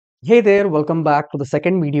Hey there, welcome back to the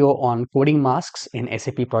second video on coding masks in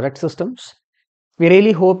SAP project systems. We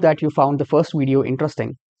really hope that you found the first video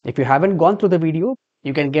interesting. If you haven't gone through the video,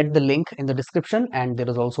 you can get the link in the description and there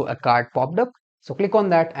is also a card popped up. So click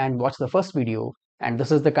on that and watch the first video, and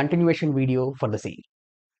this is the continuation video for the same.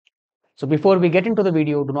 So before we get into the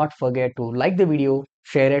video, do not forget to like the video,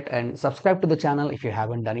 share it and subscribe to the channel if you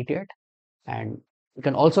haven't done it yet. And you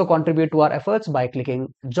can also contribute to our efforts by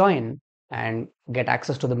clicking join and get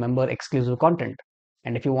access to the member exclusive content.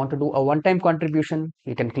 And if you want to do a one-time contribution,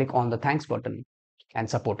 you can click on the thanks button and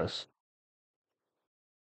support us.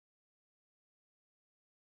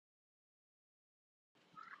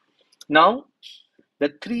 Now,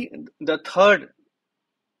 the third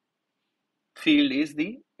field is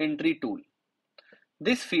the entry tool.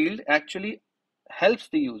 This field actually helps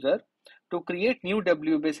the user to create new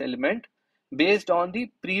WBS element based on the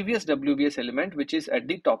previous WBS element which is at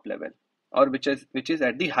the top level or which is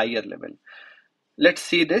at the higher level. Let's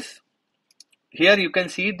see this. Here you can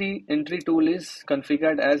see the entry tool is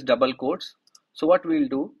configured as double quotes. So what we'll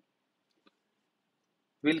do,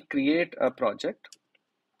 we'll create a project.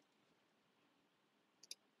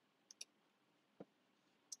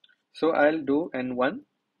 So I'll do N1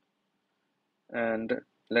 and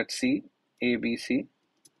let's see ABC.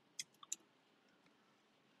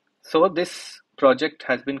 So this project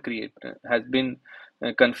has been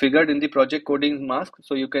configured in the project coding mask.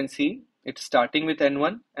 So you can see it's starting with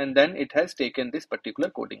N1 and then it has taken this particular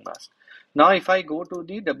coding mask. Now if I go to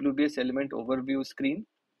the WBS element overview screen,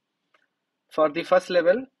 for the first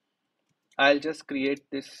level, I'll just create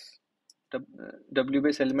this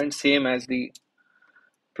WBS element same as the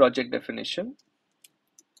project definition.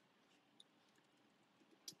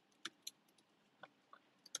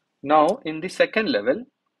 Now in the second level,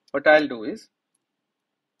 what I'll do is,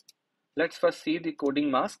 let's first see the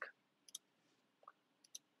coding mask.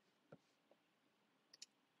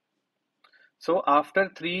 So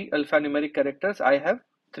after 3 alphanumeric characters, I have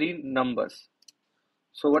 3 numbers.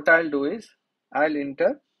 So what I'll do is, I'll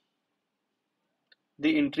enter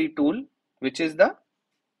the entry tool, which is the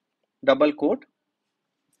double quote,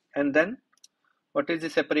 and then what is the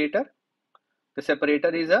separator? The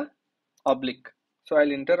separator is a oblique. So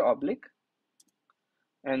I'll enter oblique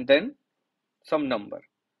and then some number.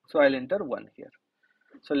 So I'll enter 1 here.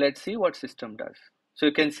 So let's see what system does. So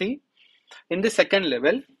you can see in the second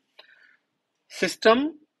level,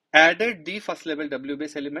 system added the first level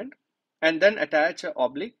WBase element and then attach a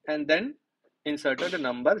oblique and then inserted a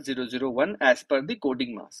number 001 as per the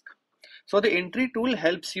coding mask. So the entry tool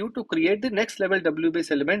helps you to create the next level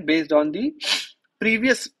WBase element based on the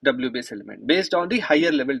previous WBase element, based on the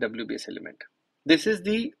higher level WBase element. This is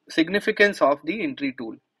the significance of the entry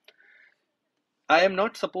tool. I am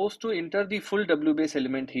not supposed to enter the full WBase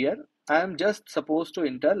element here. I am just supposed to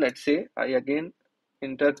enter, let's say I again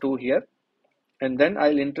enter 2 here, and then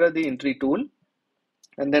I'll enter the entry tool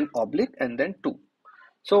and then oblique and then 2.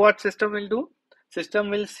 So what system will do? System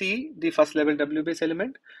will see the first level WBase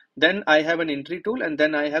element, then I have an entry tool and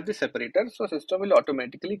then I have the separator. So system will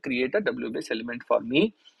automatically create a WBase element for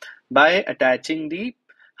me by attaching the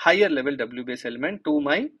higher level WBase element to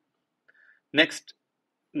my next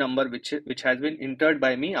number which has been entered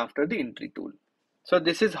by me after the entry tool. So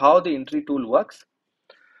this is how the entry tool works.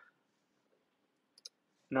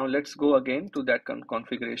 Now let's go again to that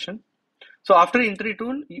configuration. So after entry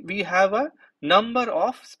tool, we have a number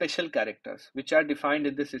of special characters which are defined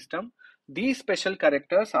in the system. These special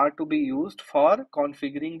characters are to be used for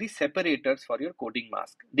configuring the separators for your coding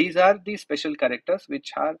mask. These are the special characters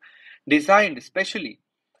which are designed specially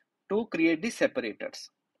to create the separators.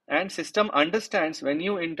 And system understands when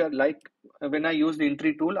you enter, like when I use the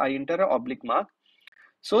entry tool, I enter a oblique mark.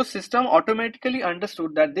 So system automatically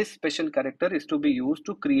understood that this special character is to be used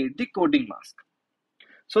to create the coding mask.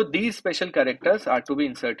 So these special characters are to be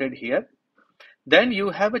inserted here. Then you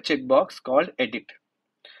have a checkbox called edit.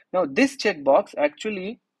 Now this checkbox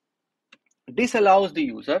actually disallows the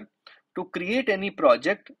user to create any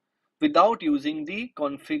project without using the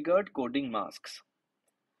configured coding masks.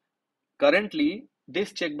 Currently,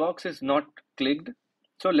 this checkbox is not clicked.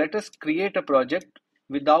 So let us create a project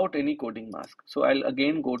without any coding mask. So I'll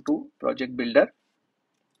again go to project builder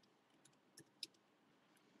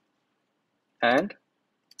and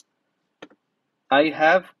I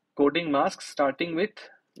have coding masks starting with,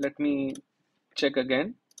 let me check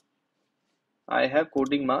again. I have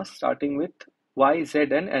coding mask starting with Y, Z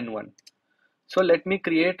and N1. So let me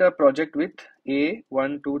create a project with A,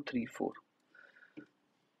 1, 2, 3, 4.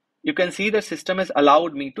 You can see the system has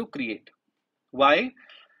allowed me to create. Why?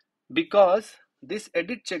 Because this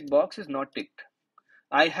edit checkbox is not ticked.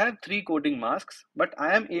 I have 3 coding masks, but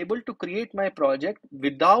I am able to create my project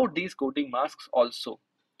without these coding masks also.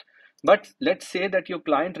 But let's say that your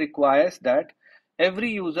client requires that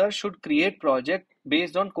every user should create project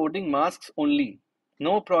based on coding masks only.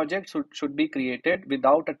 No project should be created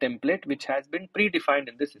without a template which has been predefined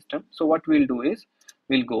in the system. So what we'll do is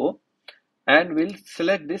we'll go and we'll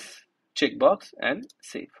select this checkbox and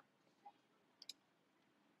save.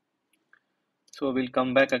 So we'll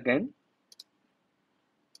come back again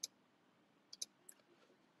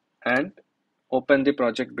and open the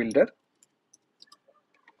project builder,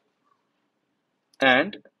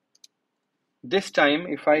 and this time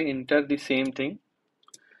if I enter the same thing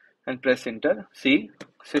and press enter, see,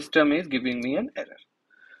 system is giving me an error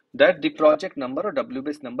that the project number or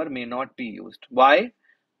WBase number may not be used. Why?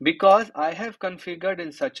 Because I have configured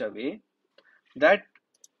in such a way that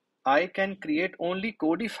I can create only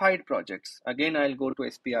codified projects. Again, I'll go to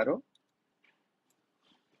SPRO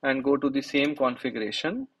and go to the same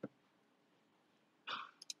configuration.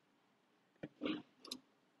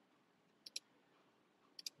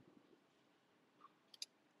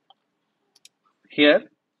 Here,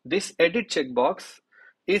 this edit checkbox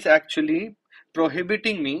is actually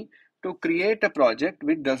prohibiting me to create a project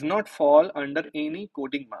which does not fall under any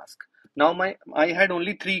coding mask. Now I had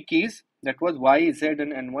only 3 keys, that was Y, Z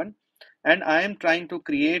and N1, and I am trying to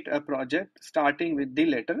create a project starting with the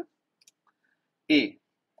letter A.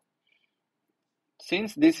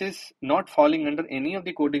 Since this is not falling under any of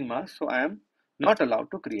the coding masks, so I am not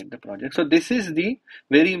allowed to create the project. So this is the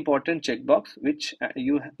very important checkbox which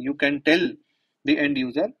you can tell the end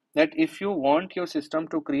user that if you want your system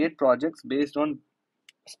to create projects based on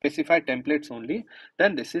specified templates only,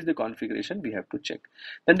 then this is the configuration we have to check.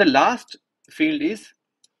 Then the last field is,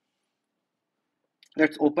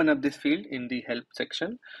 let's open up this field in the help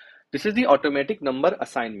section. This is the automatic number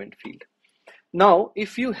assignment field. Now,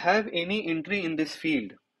 if you have any entry in this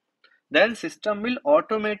field, then system will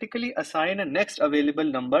automatically assign a next available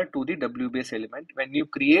number to the WBase element when you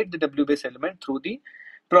create the WBase element through the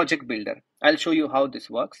project builder. I'll show you how this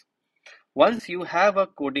works. Once you have a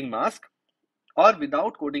coding mask, or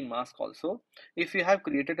without coding mask also, if you have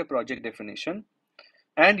created a project definition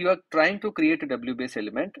and you are trying to create a WBase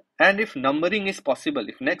element, and if numbering is possible,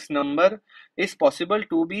 if next number is possible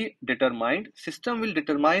to be determined, system will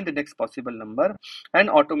determine the next possible number and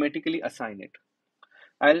automatically assign it.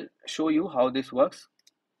 I'll show you how this works.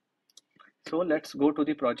 So let's go to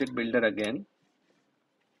the project builder again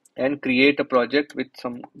and create a project with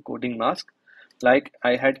some coding mask like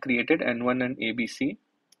I had created N1 and ABC.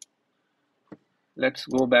 Let's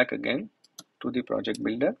go back again to the project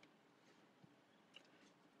builder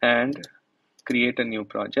and create a new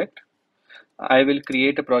project. I will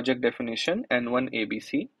create a project definition N1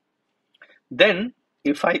 ABC. Then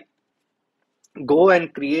if I go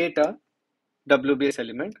and create a WBase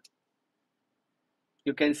element,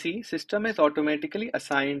 you can see system has automatically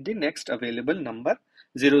assigned the next available number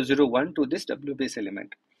 001 to this WBase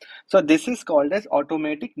element. So this is called as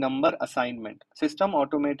automatic number assignment. System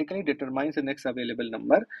automatically determines the next available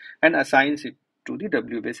number and assigns it to the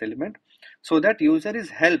WBase element so that user is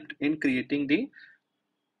helped in creating the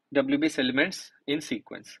WBase elements in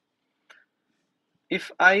sequence.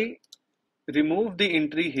 If I remove the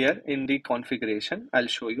entry here in the configuration, I'll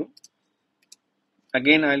show you.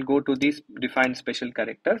 Again, I'll go to these define special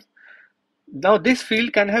characters. Now this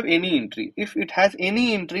field can have any entry. If it has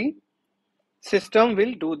any entry, system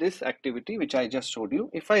will do this activity which I just showed you.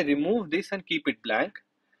 If I remove this and keep it blank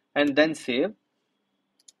and then save,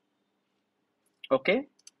 okay.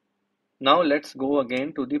 Now let's go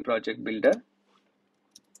again to the project builder,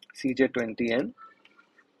 CJ20N,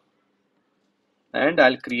 and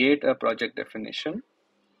I'll create a project definition.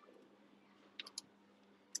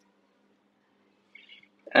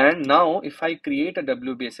 And now if I create a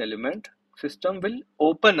WBase element, system will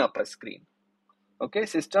open up a screen. Okay,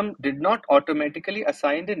 system did not automatically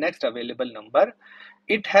assign the next available number.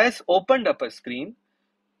 It has opened up a screen.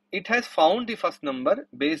 It has found the first number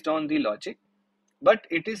based on the logic, but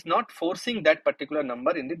it is not forcing that particular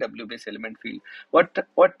number in the WBase element field.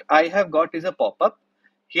 What I have got is a pop-up.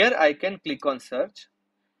 Here I can click on search.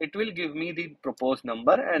 It will give me the proposed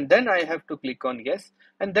number and then I have to click on yes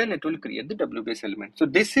and then it will create the WBase element. So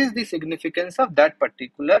this is the significance of that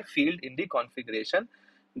particular field in the configuration,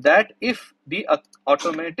 that if the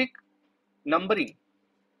automatic numbering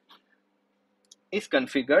is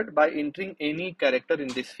configured by entering any character in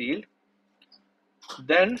this field,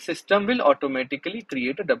 then system will automatically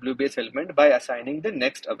create a WBase element by assigning the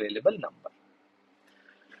next available number.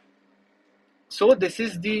 So this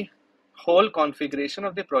is the whole configuration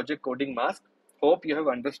of the project coding mask. Hope you have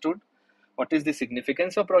understood what is the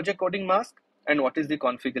significance of project coding mask, and what is the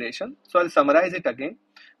configuration. So I'll summarize it again.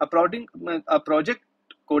 A project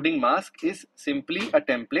coding mask is simply a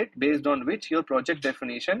template based on which your project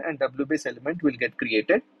definition and WBase element will get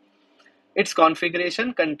created. Its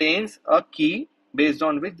configuration contains a key based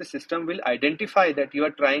on which the system will identify that you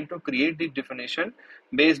are trying to create the definition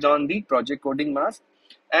based on the project coding mask,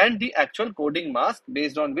 and the actual coding mask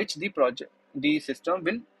based on which the system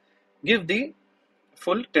will give the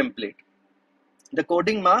full template. The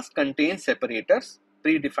coding mask contains separators,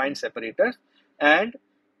 predefined separators, and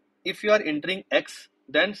if you are entering X,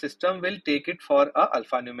 then system will take it for a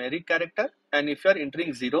alphanumeric character, and if you are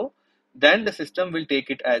entering 0, then the system will take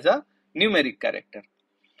it as a numeric character.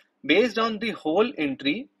 Based on the whole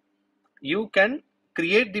entry, you can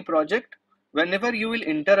create the project. Whenever you will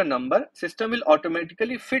enter a number, system will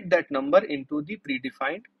automatically fit that number into the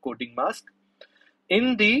predefined coding mask.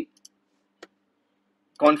 In the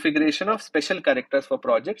configuration of special characters for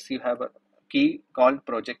projects, you have a key called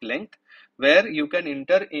project length, where you can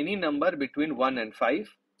enter any number between 1 and 5.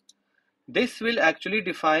 This will actually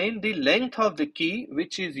define the length of the key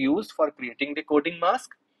which is used for creating the coding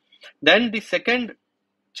mask. Then the second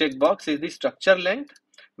checkbox is the structure length,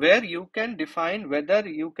 where you can define whether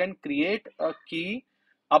you can create a key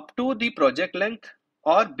up to the project length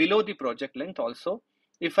or below the project length also.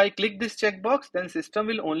 If I click this checkbox, then system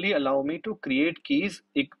will only allow me to create keys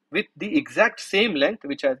with the exact same length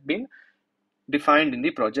which has been defined in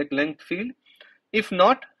the project length field. If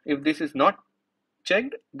not, if this is not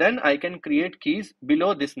checked, then I can create keys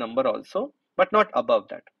below this number also, but not above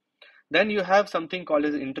that. Then you have something called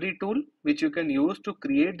as entry tool, which you can use to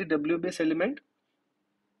create the WBase element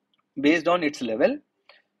based on its level.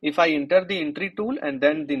 If I enter the entry tool and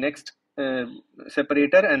then the next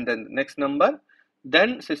separator and then next number,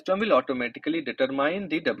 then system will automatically determine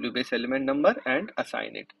the WBase element number and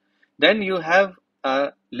assign it. Then you have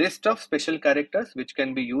a list of special characters which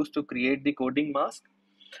can be used to create the coding mask.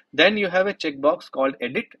 Then you have a checkbox called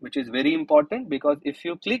edit, which is very important, because if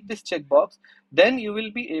you click this checkbox, then you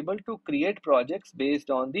will be able to create projects based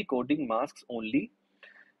on the coding masks only.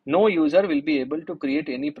 No user will be able to create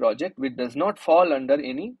any project which does not fall under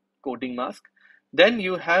any coding mask. Then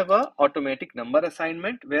you have a automatic number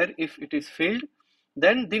assignment, where if it is filled,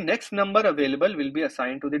 then the next number available will be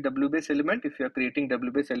assigned to the WBase element if you are creating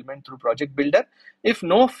WBase element through project builder. If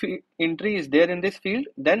no entry is there in this field,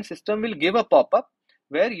 then system will give a pop-up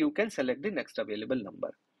where you can select the next available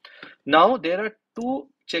number. Now there are two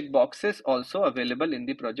checkboxes also available in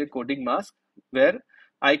the project coding mask, where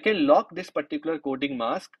I can lock this particular coding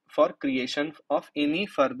mask for creation of any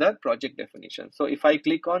further project definition. So if I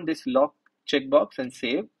click on this lock checkbox and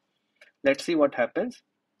save, let's see what happens.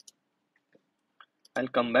 I'll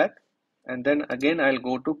come back and then again I'll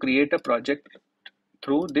go to create a project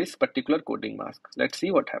through this particular coding mask. Let's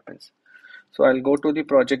see what happens. So I'll go to the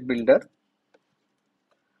project builder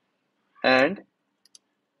and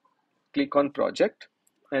click on project,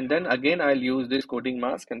 and then again I'll use this coding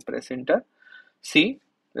mask and press enter. See,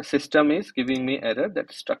 the system is giving me error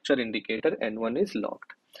that structure indicator N1 is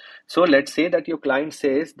locked. So let's say that your client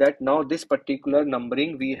says that now this particular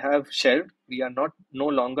numbering we have shelved, we are no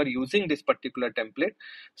longer using this particular template.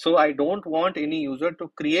 So I don't want any user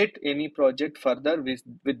to create any project further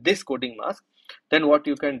with this coding mask. Then what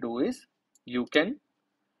you can do is, you can,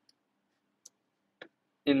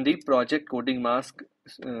 in the project coding mask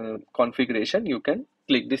configuration, you can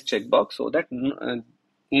click this checkbox so that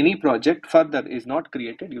any project further is not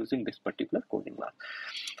created using this particular coding mask.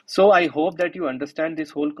 So I hope that you understand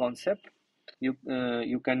this whole concept. You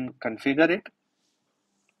can configure it,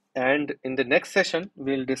 and in the next session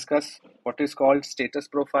we'll discuss what is called status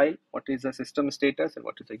profile, what is the system status and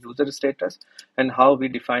what is the user status, and how we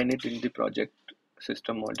define it in the project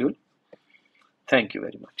system module. Thank you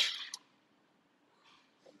very much.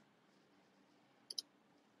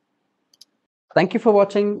 Thank you for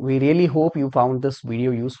watching. We really hope you found this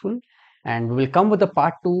video useful, and we will come with a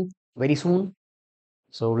part 2 very soon.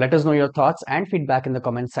 So let us know your thoughts and feedback in the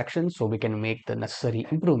comment section so we can make the necessary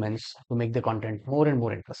improvements to make the content more and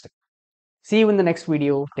more interesting. See you in the next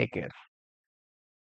video. Take care.